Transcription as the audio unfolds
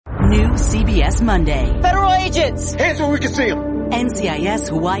New CBS Monday. Federal agents! Hands where we can see them. NCIS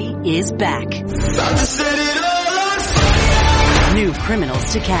Hawaii is back. New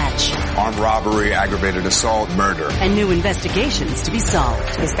criminals to catch. Armed robbery, aggravated assault, murder. And new investigations to be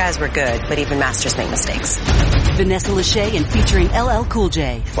solved. These guys were good, but even masters make mistakes. Vanessa Lachey and featuring LL Cool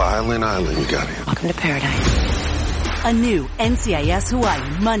J. Violin Island, you got it. Welcome to paradise. A new NCIS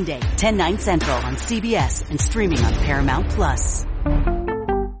Hawaii, Monday, 10/9 Central on CBS and streaming on Paramount Plus.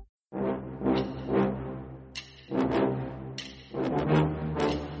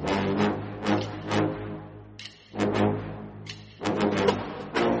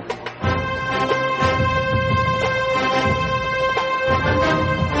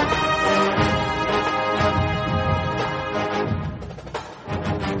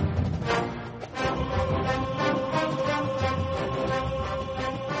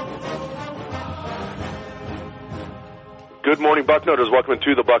 Good morning, Bucknutters. Welcome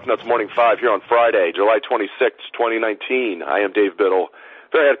to the Bucknuts Morning 5 here on Friday, July 26th, 2019. I am Dave Biddle.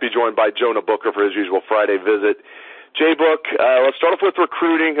 Very happy to be joined by Jonah Booker for his usual Friday visit. J-Book, let's start off with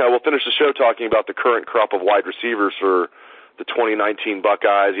recruiting. We'll finish the show talking about the current crop of wide receivers for the 2019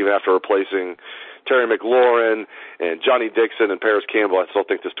 Buckeyes, even after replacing Terry McLaurin and Johnny Dixon and Paris Campbell. I still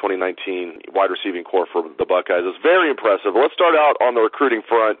think this 2019 wide receiving core for the Buckeyes is very impressive. Let's start out on the recruiting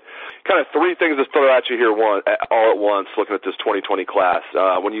front. Kind of three things that throw at you here all at once looking at this 2020 class.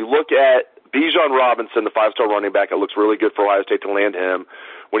 When you look at Bijan Robinson, the five-star running back, it looks really good for Ohio State to land him.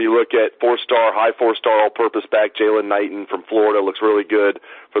 When you look at high four-star all-purpose back Jalen Knighton from Florida, looks really good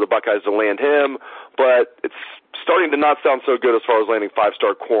for the Buckeyes to land him. But it's starting to not sound so good as far as landing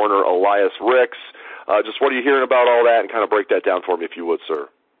five-star corner Elias Ricks. Just what are you hearing about all that, and kind of break that down for me if you would, sir.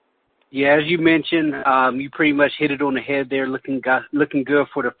 Yeah, as you mentioned, you pretty much hit it on the head there, looking good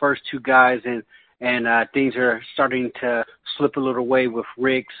for the first two guys, and things are starting to slip a little away with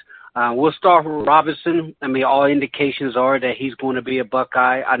Ricks. We'll start with Robinson. I mean, all indications are that he's going to be a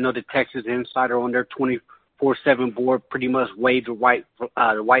Buckeye. I know the Texas Insider on their 24/7 board pretty much waved the white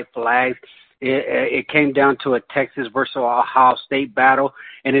flags. It came down to a Texas versus Ohio State battle,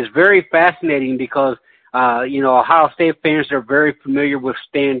 and it's very fascinating because Ohio State fans are very familiar with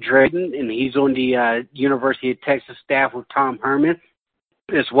Stan Drayton, and he's on the University of Texas staff with Tom Herman,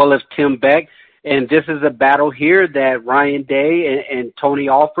 as well as Tim Beck. And this is a battle here that Ryan Day and Tony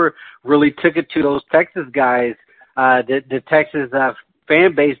Alford really took it to those Texas guys. The Texas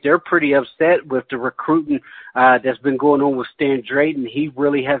fan base, they're pretty upset with the recruiting that's been going on with Stan Drayton. He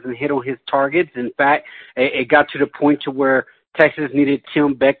really hasn't hit on his targets. In fact, it got to the point to where Texas needed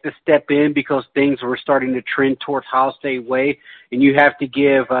Tim Beck to step in because things were starting to trend towards Ohio State way. And you have to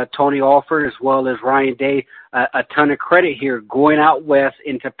give Tony Alford as well as Ryan Day a ton of credit here, going out west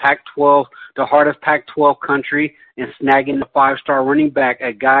into Pac-12, the heart of Pac-12 country, and snagging the five-star running back,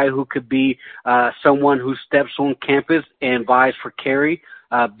 a guy who could be someone who steps on campus and vies for carry.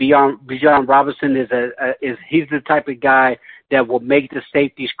 Bijan Robinson he's the type of guy that will make the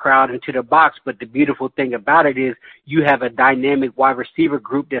safeties crowd into the box. But the beautiful thing about it is you have a dynamic wide receiver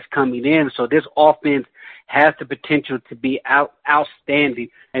group that's coming in. So this offense has the potential to be outstanding.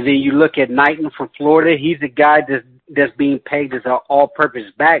 And then you look at Knighton from Florida. He's a guy that's being pegged as an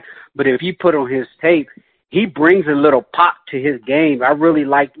all-purpose back. But if you put on his tape, he brings a little pop to his game. I really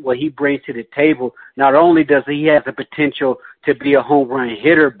like what he brings to the table. Not only does he have the potential to be a home run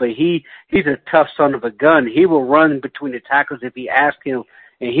hitter, but he's a tough son of a gun. He will run between the tackles if he asks him,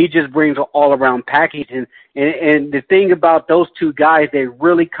 and he just brings an all-around package. And the thing about those two guys, they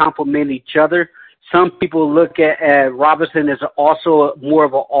really complement each other. Some people look at Robinson as also more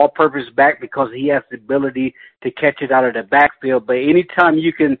of an all-purpose back because he has the ability to catch it out of the backfield. But anytime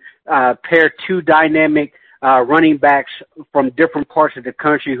you can pair two dynamic running backs from different parts of the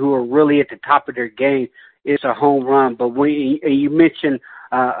country who are really at the top of their game, it's a home run. But when you mentioned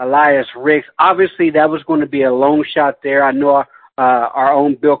Elias Ricks, obviously that was going to be a long shot there. I know our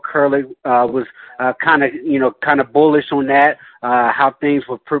own Bill Curley was kind of bullish on that, how things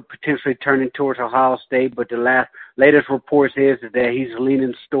were potentially turning towards Ohio State. But the latest reports is that he's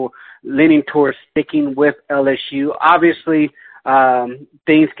leaning towards sticking with LSU. Obviously,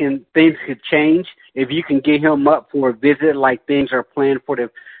 things could change if you can get him up for a visit like things are planned for the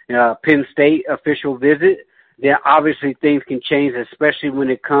Penn State official visit. Then obviously things can change, especially when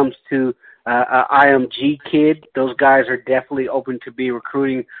it comes to IMG kid. Those guys are definitely open to be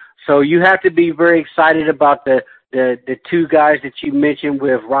recruiting. So you have to be very excited about the two guys that you mentioned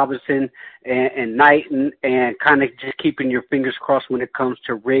with Robinson and Knighton, and kind of just keeping your fingers crossed when it comes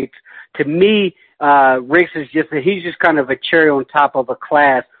to Ricks. To me, Ricks is he's just kind of a cherry on top of a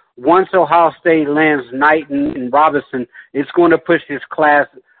class. Once Ohio State lands Knighton and Robinson, it's going to push this class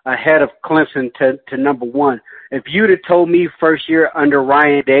ahead of Clemson to number one. If you'd have told me first year under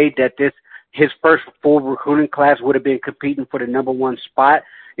Ryan Day that his first full recruiting class would have been competing for the number one spot,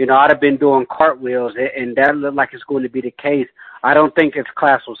 you know, I'd have been doing cartwheels, and that looked like it's going to be the case. I don't think this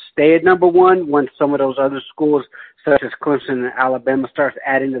class will stay at number one when some of those other schools, such as Clemson and Alabama, starts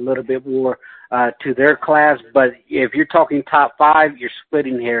adding a little bit more to their class. But if you're talking top five, you're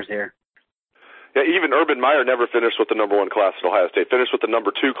splitting hairs there. Yeah, even Urban Meyer never finished with the number one class at Ohio State. Finished with the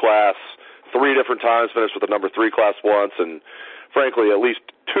number two class 3 different times, finished with the number 3 class once, and frankly, at least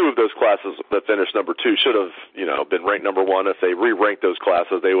 2 of those classes that finished number 2 should have, you know, been ranked number 1. If they re-ranked those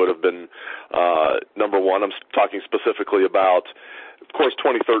classes, they would have been number 1. I'm talking specifically about, of course,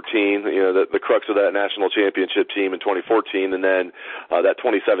 2013, you know, the crux of that national championship team in 2014, and then that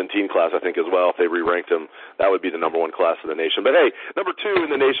 2017 class, I think, as well. If they re-ranked them, that would be the number 1 class in the nation. But hey, number 2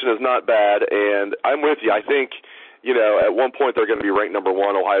 in the nation is not bad, and I'm with you. I think, you know, at one point they're going to be ranked number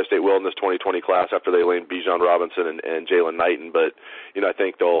 1. Ohio State will in this 2020 class after they land Bijan Robinson and Jalen Knighton. But, you know, I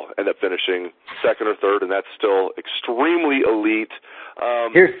think they'll end up finishing 2nd or 3rd, and that's still extremely elite.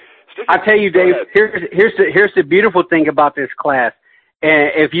 I'll tell you, Dave, here's the beautiful thing about this class.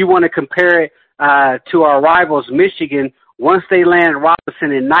 And if you want to compare it to our rivals, Michigan, once they land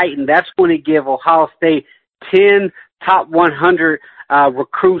Robinson and Knighton, that's going to give Ohio State 10 top 100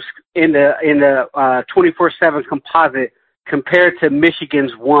 recruits in the 24/7 composite compared to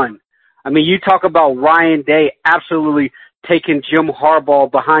Michigan's 1. I mean, you talk about Ryan Day absolutely taking Jim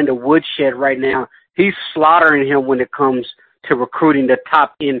Harbaugh behind the woodshed right now. He's slaughtering him when it comes to recruiting the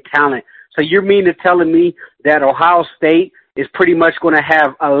top end talent. So you're telling me that Ohio State is pretty much going to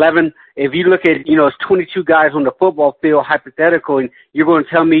have 11. If you look at, you know, it's 22 guys on the football field, hypothetical, and you're going to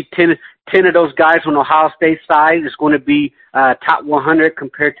tell me 10 of those guys on Ohio State side is going to be top 100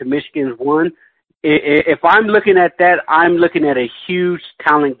 compared to Michigan's 1. If I'm looking at that, I'm looking at a huge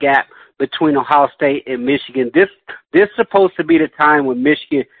talent gap between Ohio State and Michigan. This is supposed to be the time when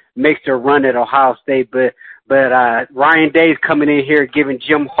Michigan makes their run at Ohio State, but Ryan Day's coming in here giving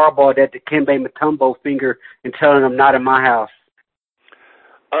Jim Harbaugh that Dikembe Mutombo finger and telling him not in my house.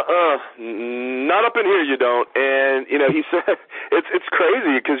 Not up in here you don't. And, you know, he said, it's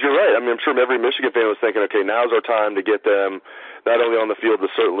crazy because you're right. I mean, I'm sure every Michigan fan was thinking, okay, now's our time to get them not only on the field but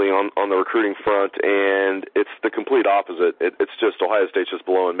certainly on the recruiting front, and it's the complete opposite. It's just Ohio State's just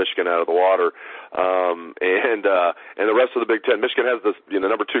blowing Michigan out of the water. And the rest of the Big Ten, Michigan has this, you know,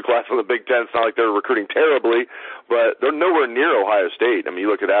 number 2 class in the Big Ten. It's not like they're recruiting terribly, but they're nowhere near Ohio State. I mean,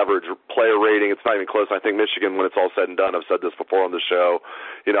 you look at average player rating, it's not even close. I think Michigan, when it's all said and done, I've said this before on the show,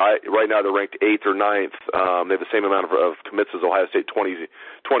 you know, right now they're ranked 8th or 9th. They have the same amount of commits as Ohio State,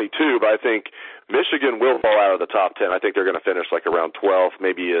 22, but I think Michigan will fall out of the top 10. I think they're going to finish like around 12th,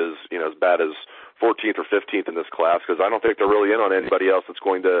 maybe as bad as 14th or 15th in this class, because I don't think they're really in on anybody else that's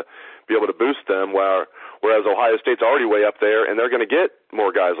going to be able to boost them, whereas Ohio State's already way up there, and they're going to get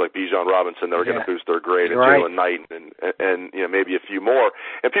more guys like Bijan Robinson that are going to boost their grade, and Jalen Knighton, and you know, maybe a few more.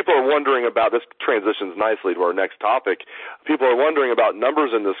 And people are wondering about, this transitions nicely to our next topic, people are wondering about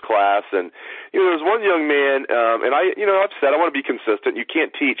numbers in this class, and you know, there's one young man, and I've said I want to be consistent. You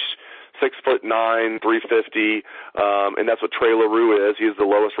can't teach 6'9", 350, and that's what Trey LaRue is. He's the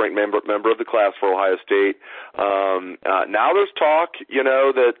lowest ranked member of the class for Ohio State. Now there's talk, you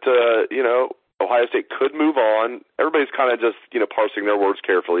know, that Ohio State could move on. Everybody's kind of just, you know, parsing their words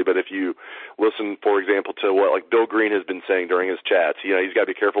carefully, but if you listen, for example, to what like Bill Green has been saying during his chats, you know, he's got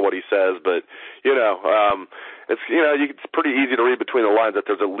to be careful what he says, but it's pretty easy to read between the lines that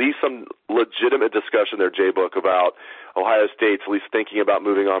there's at least some legitimate discussion there, J-Book, about Ohio State's at least thinking about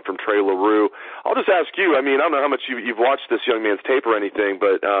moving on from Trey LaRue. I'll just ask you, I mean, I don't know how much you've watched this young man's tape or anything,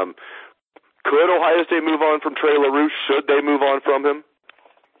 but could Ohio State move on from Trey LaRue? Should they move on from him?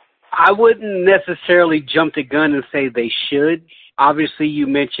 I wouldn't necessarily jump the gun and say they should. Obviously, you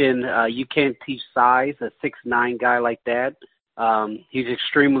mentioned you can't teach size, a 6'9" guy like that. He's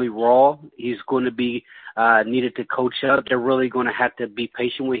extremely raw. He's going to be needed to coach up. They're really going to have to be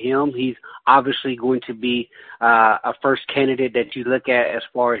patient with him. He's obviously going to be a first candidate that you look at as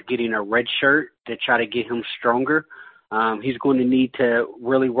far as getting a red shirt to try to get him stronger. He's going to need to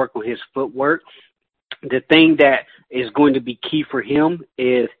really work on his footwork. The thing that is going to be key for him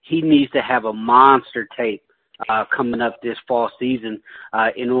is he needs to have a monster tape coming up this fall season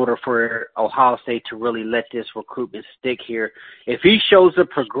in order for Ohio State to really let this recruitment stick here. If he shows a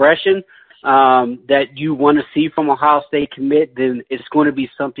progression that you want to see from Ohio State commit, then it's going to be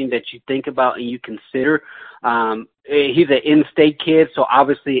something that you think about and you consider. He's an in-state kid, so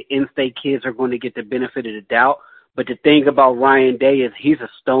obviously in-state kids are going to get the benefit of the doubt. But the thing about Ryan Day is he's a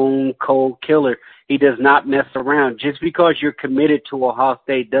stone-cold killer. He does not mess around. Just because you're committed to Ohio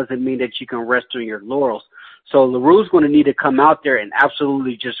State doesn't mean that you can rest on your laurels. So LaRue's going to need to come out there and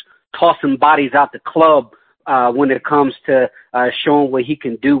absolutely just tossing bodies out the club when it comes to showing what he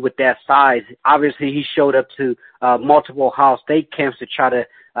can do with that size. Obviously, he showed up to multiple Ohio State camps to try to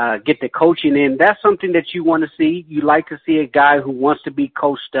get the coaching in. That's something that you want to see. You like to see a guy who wants to be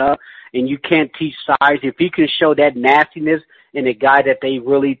coached up, and you can't teach size. If he can show that nastiness in a guy that they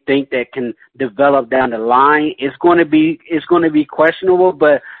really think that can develop down the line, it's going to be questionable.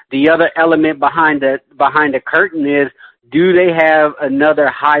 But the other element behind the curtain is, do they have another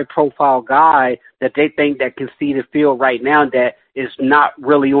high-profile guy that they think that can see the field right now that is not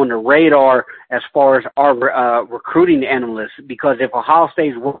really on the radar as far as our recruiting analysts? Because if Ohio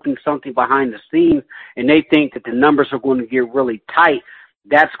State is working something behind the scenes and they think that the numbers are going to get really tight,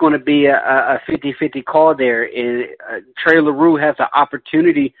 that's going to be a 50-50 call there. Trey LaRue has an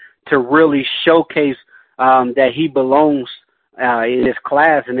opportunity to really showcase that he belongs in this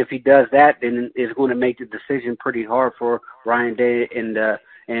class, and if he does that, then it's going to make the decision pretty hard for Ryan Day and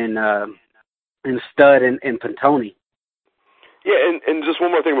Stud and Pantoni. Yeah, and just one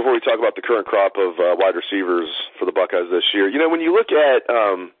more thing before we talk about the current crop of wide receivers for the Buckeyes this year. You know, when you look at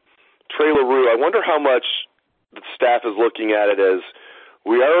Trey LaRue, I wonder how much the staff is looking at it as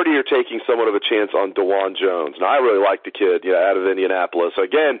we already are taking somewhat of a chance on DeJuan Jones. Now, I really like the kid, out of Indianapolis.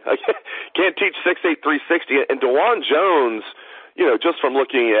 Again, I can't teach 6'8", 360. And DeJuan Jones, just from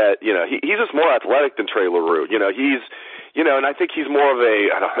looking at, he's just more athletic than Trey LaRue. He's, and I think he's more of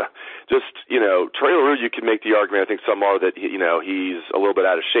a, Trey LaRue, you can make the argument, I think some are that, he's a little bit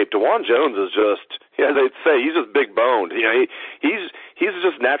out of shape. DeJuan Jones is just, as they'd say, he's just big boned. He's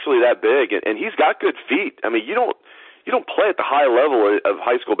just naturally that big, and he's got good feet. I mean, you don't play at the high level of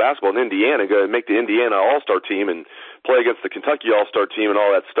high school basketball in Indiana, go and make the Indiana All-Star team and play against the Kentucky All-Star team and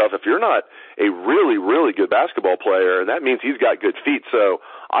all that stuff if you're not a really, really good basketball player, and that means he's got good feet. So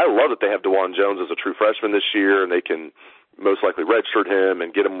I love that they have DeJuan Jones as a true freshman this year, and they can most likely redshirt him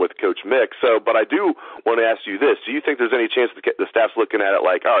and get him with Coach Mick. So, but I do want to ask you this. Do you think there's any chance the staff's looking at it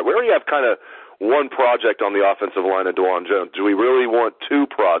like, all right, we already have kind of one project on the offensive line of DeJuan Jones. Do we really want two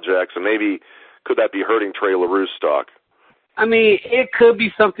projects, and maybe could that be hurting Trey LaRue's stock? I mean, it could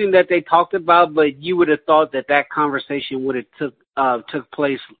be something that they talked about, but you would have thought that conversation would have took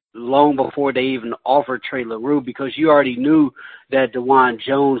place long before they even offered Trey LaRue, because you already knew that DeJuan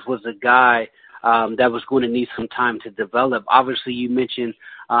Jones was a guy that was going to need some time to develop. Obviously, you mentioned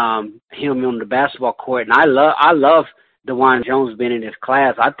him on the basketball court, and I love DeJuan Jones being in his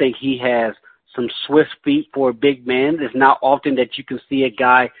class. I think he has some swift feet for a big man. It's not often that you can see a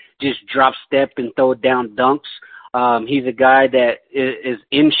guy just drop step and throw down dunks. He's a guy that is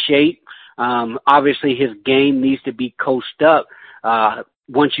in shape. Obviously, his game needs to be coached up.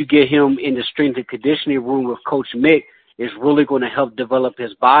 Once you get him in the strength and conditioning room with Coach Mick, it's really going to help develop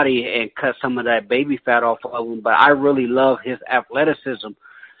his body and cut some of that baby fat off of him. But I really love his athleticism.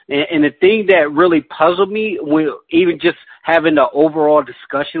 And the thing that really puzzled me, when even just having the overall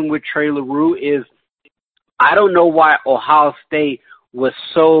discussion with Trey LaRue, is I don't know why Ohio State was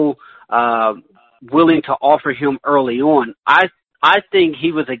so willing to offer him early on. I think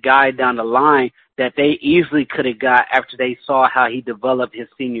he was a guy down the line that they easily could have got after they saw how he developed his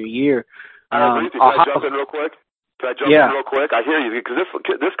senior year. Can I jump in real quick? I hear you, because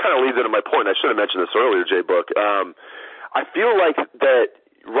this kind of leads into my point. I should have mentioned this earlier, Jay Book. I feel like that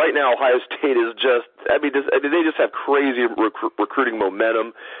right now Ohio State is just, they just have crazy recruiting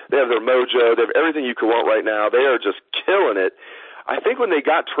momentum. They have their mojo. They have everything you could want right now. They are just killing it. I think when they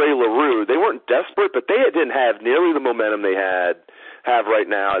got Trey LaRue, they weren't desperate, but they didn't have nearly the momentum they have right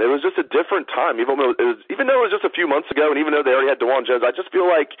now. It was just a different time, even though it was just a few months ago, and even though they already had DeJuan Jones. I just feel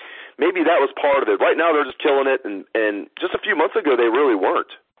like maybe that was part of it. Right now they're just killing it, and just a few months ago they really weren't.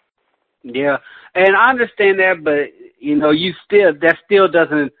 Yeah, and I understand that, but that still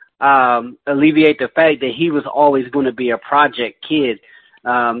doesn't alleviate the fact that he was always going to be a project kid.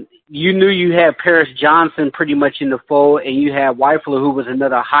 You knew you had Paris Johnson pretty much in the fold, and you had Weifler, who was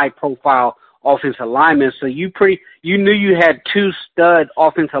another high-profile offensive lineman. So you knew you had two stud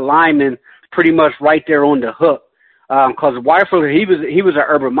offensive linemen pretty much right there on the hook. Because Weifler, he was an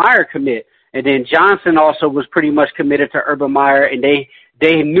Urban Meyer commit, and then Johnson also was pretty much committed to Urban Meyer, and they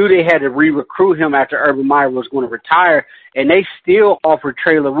knew they had to re-recruit him after Urban Meyer was going to retire, and they still offered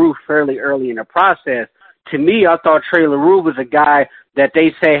Trey LaRue fairly early in the process. To me, I thought Trey LaRue was a guy that they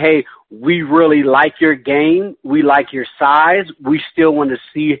say, hey, we really like your game. We like your size. We still want to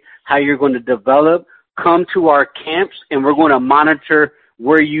see how you're going to develop. Come to our camps, and we're going to monitor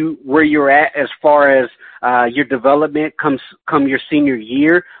where you're at as far as your development come your senior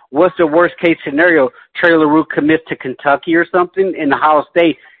year. What's the worst case scenario? Trey LaRue commits to Kentucky or something, and Ohio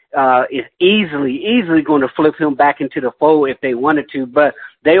State is easily going to flip him back into the fold if they wanted to. But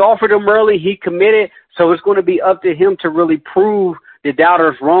they offered him early, he committed, so it's going to be up to him to really prove the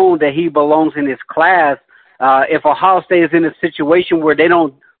doubters wrong that he belongs in his class. If Ohio State is in a situation where they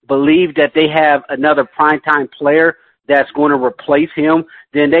don't believe that they have another primetime player that's going to replace him,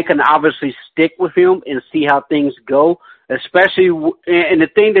 then they can obviously stick with him and see how things go. Especially, and the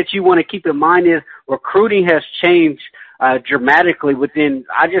thing that you want to keep in mind is recruiting has changed dramatically within,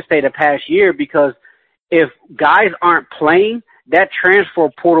 I just say, the past year, because if guys aren't playing, that transfer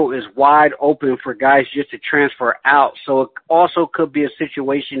portal is wide open for guys just to transfer out. So it also could be a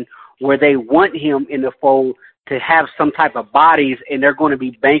situation where they want him in the fold to have some type of bodies, and they're going to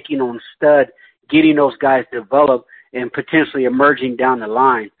be banking on stud, getting those guys developed and potentially emerging down the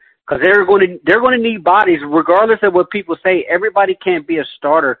line. Because they're going to need bodies, regardless of what people say. Everybody can't be a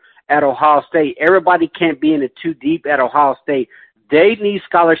starter at Ohio State. Everybody can't be in the two deep at Ohio State. They need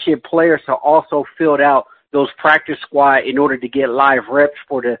scholarship players to also fill out those practice squad in order to get live reps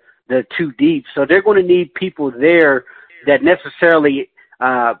for the two deep. So they're going to need people there that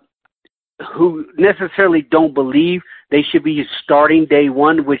who necessarily don't believe they should be starting day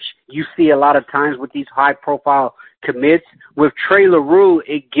one, which you see a lot of times with these high-profile commits. With Trey LaRue,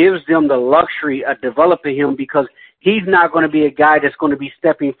 it gives them the luxury of developing him, because he's not going to be a guy that's going to be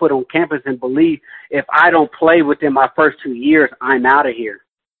stepping foot on campus and believe, if I don't play within my first 2 years, I'm out of here.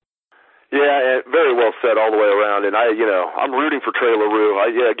 Yeah, very well said all the way around. And I'm rooting for Trey LaRue.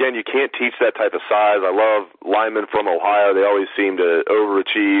 Again, you can't teach that type of size. I love linemen from Ohio. They always seem to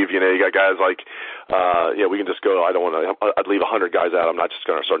overachieve. You got guys like, we can just go. I'd leave 100 guys out. I'm not just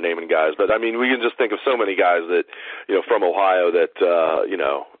going to start naming guys, but I mean, we can just think of so many guys that, from Ohio that,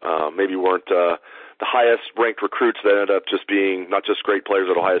 maybe weren't, the highest ranked recruits that ended up just being not just great players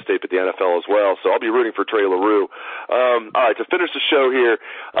at Ohio State, but the NFL as well. So I'll be rooting for Trey LaRue. All right, to finish the show here,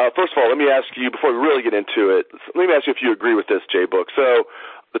 first of all, let me ask you, before we really get into it, let me ask you if you agree with this, Jay Book. So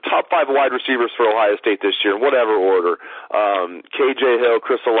the top 5 wide receivers for Ohio State this year, in whatever order, KJ Hill,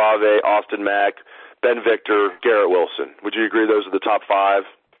 Chris Olave, Austin Mack, Ben Victor, Garrett Wilson. Would you agree those are the top 5?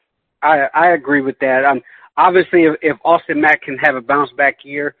 I agree with that. Obviously, if Austin Mack can have a bounce-back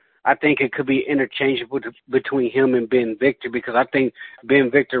year, I think it could be interchangeable between him and Ben Victor, because I think Ben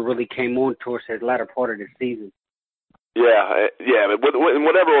Victor really came on towards the latter part of the season. Yeah, but in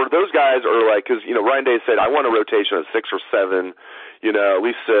whatever order, those guys are like, because, Ryan Day said, I want a rotation of 6 or 7, at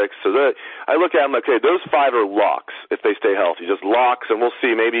least 6. So I look at them like, okay, those 5 are locks if they stay healthy, just locks, and we'll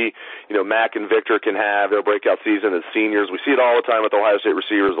see. Maybe, Mack and Victor can have their breakout season as seniors. We see it all the time with Ohio State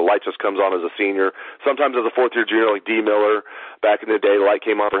receivers. The light just comes on as a senior. Sometimes as a fourth-year junior, like D. Miller. Back in the day, the light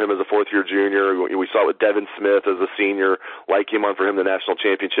came on for him as a fourth-year junior. We saw it with Devin Smith as a senior. Light came on for him the national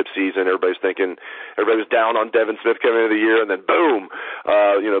championship season. Everybody was down on Devin Smith coming into the year, and then boom,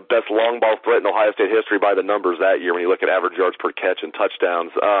 best long ball threat in Ohio State history by the numbers that year when you look at average yards per catch and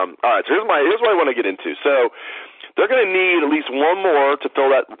touchdowns. All right, so here's what I want to get into. So they're going to need at least one more to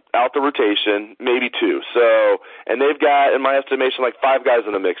fill out the rotation, maybe 2. So, and they've got, in my estimation, like 5 guys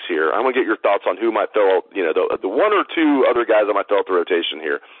in the mix here. I'm going to get your thoughts on who might fill out, the 1 or 2 other guys that might fill out the rotation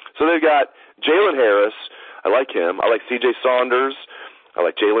here. So they've got Jalen Harris. I like him. I like C.J. Saunders. I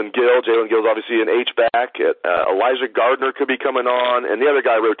like Jalen Gill. Jalen Gill's obviously an H-back. Elijah Gardner could be coming on. And the other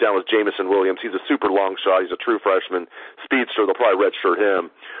guy I wrote down was Jamison Williams. He's a super long shot. He's a true freshman speedster. They'll probably redshirt him.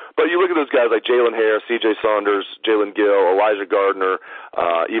 But you look at those guys like Jalen Harris, C.J. Saunders, Jalen Gill, Elijah Gardner,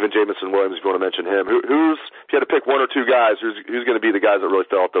 even Jamison Williams, if you want to mention him. If you had to pick 1 or 2 guys, who's going to be the guys that really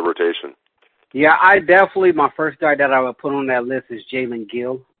fill out the rotation? Yeah, my first guy that I would put on that list is Jalen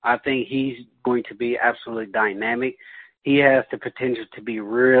Gill. I think he's going to be absolutely dynamic. He has the potential to be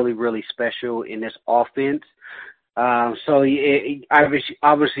really, really special in this offense. Obviously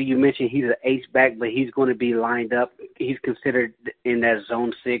you mentioned he's an H-back, but he's going to be lined up. He's considered in that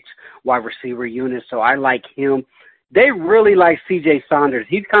zone 6 wide receiver unit, so I like him. They really like C.J. Saunders.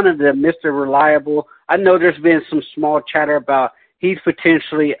 He's kind of the Mr. Reliable. I know there's been some small chatter about he's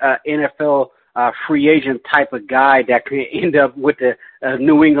potentially an NFL free agent type of guy that could end up with the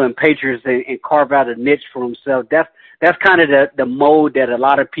New England Patriots and carve out a niche for himself. That's kind of the mold that a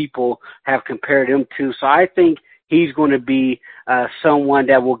lot of people have compared him to. So I think he's going to be someone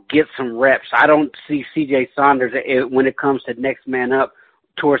that will get some reps. I don't see C.J. Saunders when it comes to next man up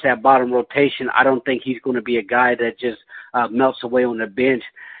towards that bottom rotation. I don't think he's going to be a guy that just melts away on the bench.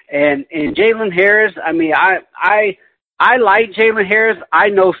 And Jalen Harris, I mean, I I like Jalen Harris. I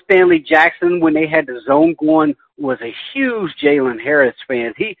know Stanley Jackson, when they had the zone going, was a huge Jalen Harris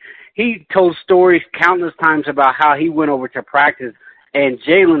fan. He told stories countless times about how he went over to practice and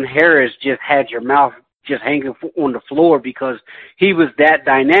Jalen Harris just had your mouth just hanging on the floor because he was that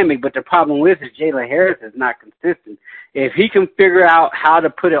dynamic. But the problem with is Jalen Harris is not consistent. If he can figure out how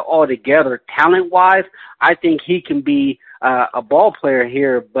to put it all together talent-wise, I think he can be a ball player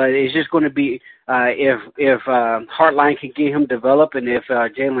here. But it's just going to be if Hartline can get him developed and if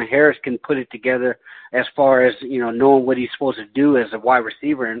Jalen Harris can put it together as far as, knowing what he's supposed to do as a wide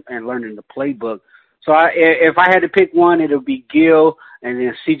receiver and learning the playbook. So if I had to pick one, it would be Gill and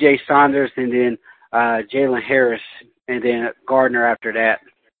then C.J. Saunders and then Jalen Harris and then Gardner after that.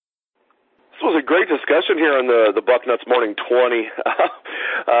 This was a great discussion here on the Bucknuts Morning 20.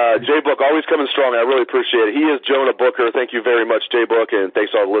 J-Book always coming strong. I really appreciate it. He is Jonah Booker. Thank you very much, J-Book, and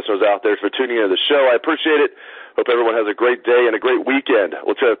thanks to all the listeners out there for tuning into the show. I appreciate it. Hope everyone has a great day and a great weekend.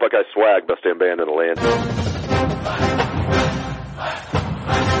 We'll try Buckeye Swag, best damn band in the land.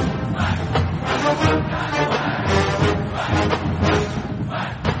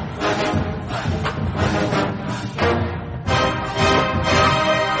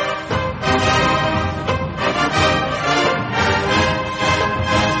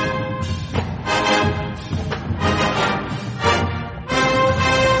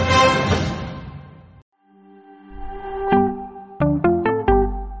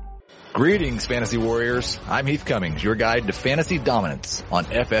 Greetings, Fantasy Warriors. I'm Heath Cummings, your guide to fantasy dominance on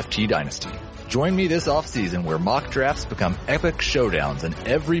FFT Dynasty. Join me this offseason where mock drafts become epic showdowns and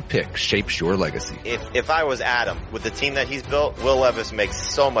every pick shapes your legacy. If I was Adam, with the team that he's built, Will Levis makes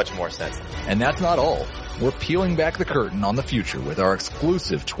so much more sense. And that's not all. We're peeling back the curtain on the future with our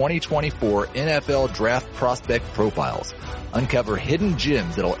exclusive 2024 NFL Draft Prospect Profiles. Uncover hidden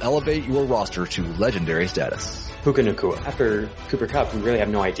gems that'll elevate your roster to legendary status. Puka Nacua. After Cooper Kupp, we really have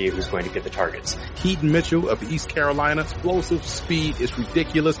no idea who's going to get the targets. Keaton Mitchell of East Carolina, explosive speed is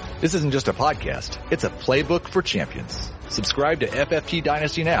ridiculous. This isn't just a podcast. It's a playbook for champions. Subscribe to FFT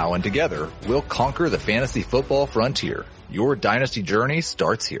Dynasty now, and together, we'll conquer the fantasy football frontier. Your dynasty journey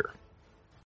starts here.